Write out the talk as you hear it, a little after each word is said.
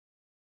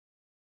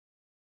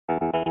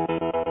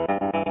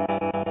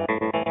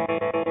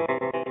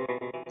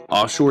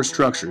Offshore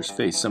structures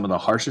face some of the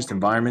harshest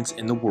environments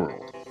in the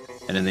world,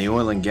 and in the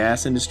oil and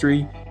gas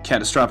industry,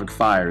 catastrophic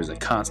fire is a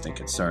constant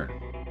concern.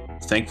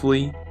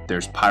 Thankfully,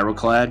 there's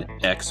Pyroclad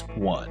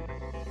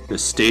X1, the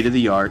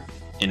state-of-the-art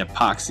in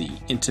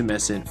epoxy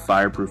Intumescent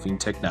fireproofing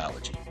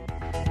technology.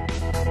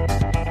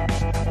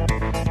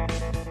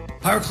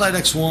 Pyroclad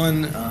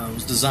X1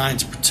 was designed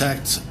to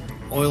protect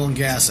oil and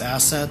gas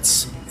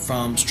assets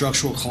from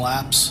structural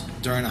collapse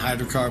during a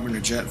hydrocarbon or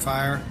jet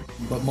fire,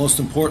 but most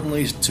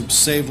importantly to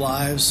save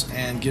lives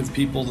and give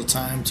people the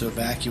time to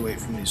evacuate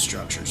from these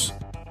structures.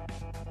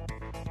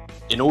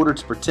 In order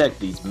to protect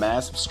these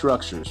massive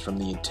structures from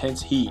the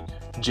intense heat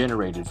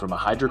generated from a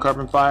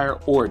hydrocarbon fire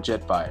or a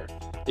jet fire,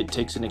 it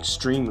takes an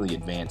extremely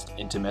advanced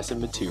intumescent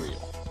material.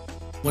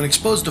 When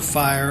exposed to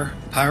fire,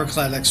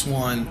 Pyroclad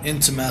X1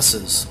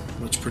 intumesces,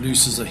 which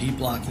produces a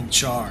heat-blocking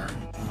char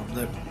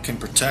that can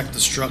protect the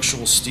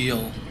structural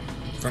steel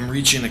from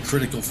reaching a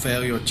critical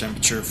failure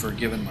temperature for a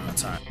given amount of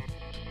time.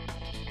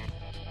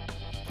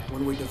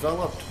 When we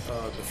developed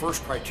the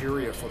first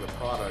criteria for the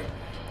product,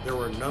 there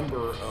were a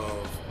number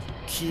of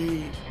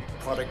key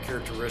product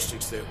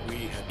characteristics that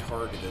we had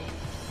targeted.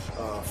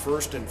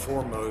 First and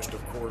foremost,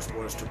 of course,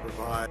 was to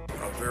provide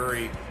a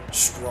very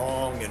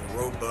strong and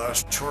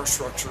robust char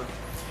structure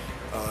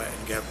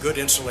and have good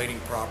insulating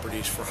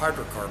properties for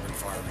hydrocarbon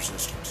fire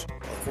resistance.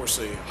 Of course,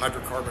 the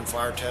hydrocarbon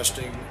fire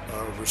testing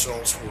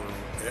results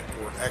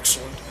were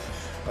excellent.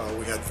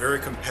 We had very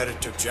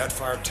competitive jet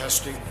fire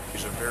testing.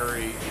 These are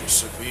very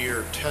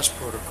severe test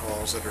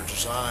protocols that are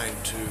designed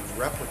to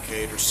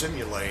replicate or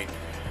simulate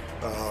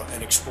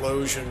an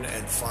explosion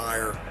and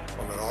fire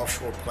on an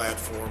offshore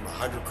platform, a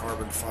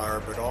hydrocarbon fire,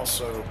 but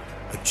also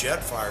a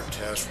jet fire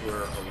test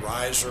where a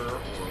riser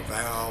or a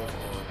valve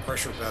or a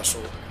pressure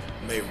vessel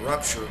may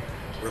rupture,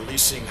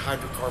 releasing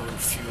hydrocarbon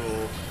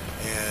fuel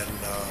and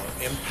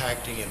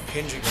impacting,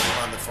 impinging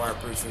upon the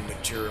fireproofing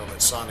material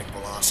at sonic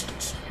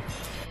velocities.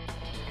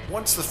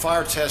 Once the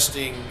fire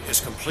testing is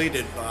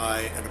completed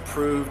by an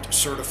approved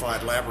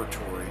certified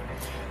laboratory,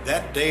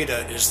 that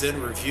data is then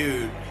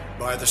reviewed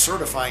by the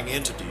certifying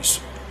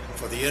entities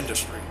for the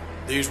industry.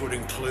 These would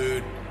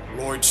include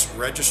Lloyd's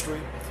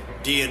Registry,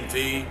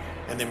 DNV,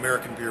 and the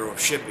American Bureau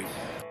of Shipping.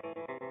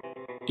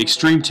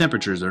 Extreme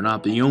temperatures are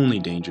not the only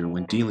danger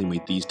when dealing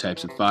with these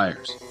types of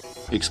fires.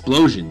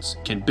 Explosions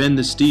can bend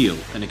the steel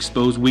and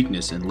expose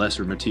weakness in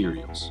lesser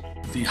materials.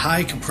 The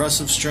high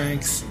compressive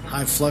strength,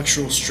 high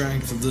flexural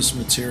strength of this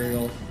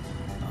material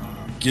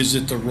gives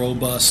it the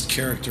robust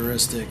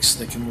characteristics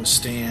that can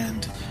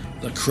withstand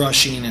the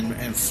crushing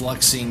and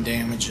flexing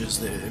damages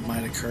that it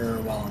might occur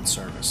while in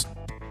service.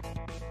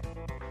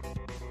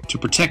 To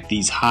protect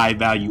these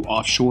high-value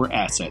offshore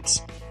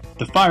assets,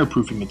 the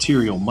fireproofing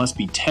material must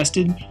be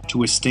tested to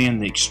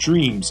withstand the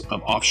extremes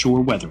of offshore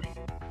weathering.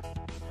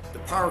 The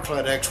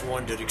Pyroclad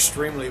X1 did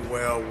extremely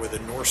well with the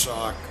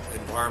NORSOC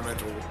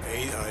environmental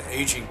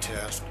aging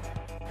test.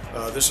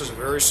 This is a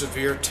very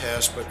severe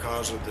test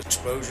because of the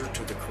exposure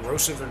to the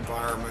corrosive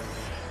environment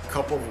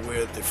coupled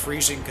with the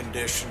freezing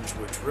conditions,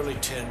 which really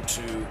tend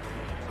to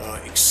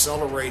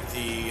accelerate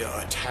the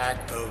attack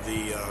of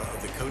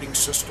the coating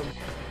system,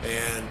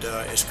 and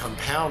is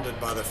compounded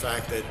by the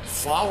fact that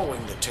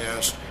following the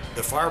test,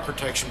 the fire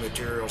protection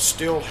material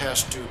still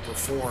has to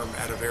perform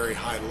at a very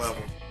high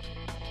level.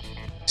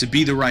 To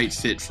be the right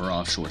fit for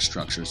offshore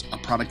structures, a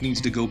product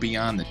needs to go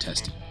beyond the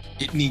testing.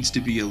 It needs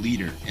to be a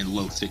leader in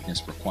low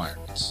thickness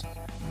requirements.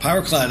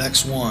 Pyroclad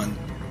X1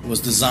 was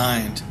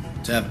designed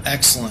to have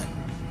excellent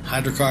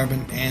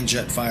hydrocarbon and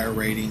jet fire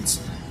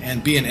ratings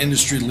and be an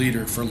industry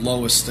leader for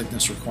lowest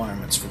thickness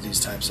requirements for these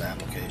types of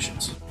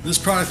applications. This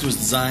product was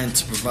designed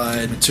to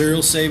provide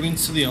material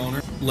savings to the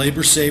owner,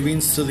 labor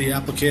savings to the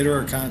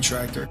applicator or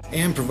contractor,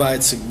 and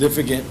provide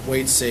significant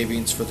weight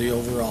savings for the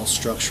overall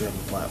structure of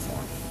the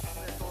platform.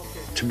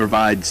 To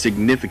provide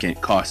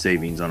significant cost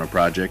savings on a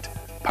project,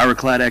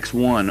 Pyroclad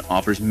X1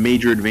 offers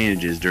major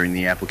advantages during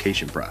the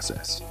application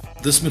process.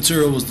 This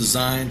material was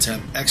designed to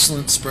have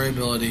excellent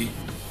sprayability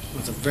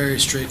with a very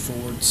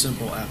straightforward,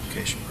 simple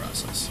application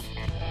process.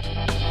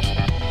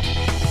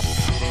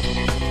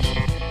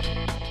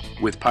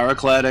 With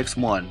Pyroclad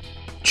X1,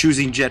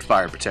 choosing jet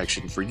fire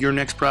protection for your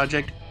next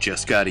project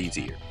just got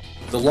easier.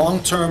 The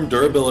long-term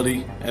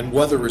durability and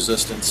weather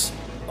resistance,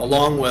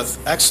 along with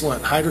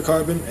excellent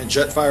hydrocarbon and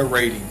jet fire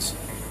ratings,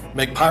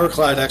 make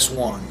Pyroclad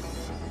X1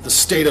 the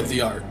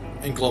state-of-the-art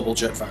in global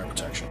jet fire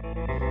protection.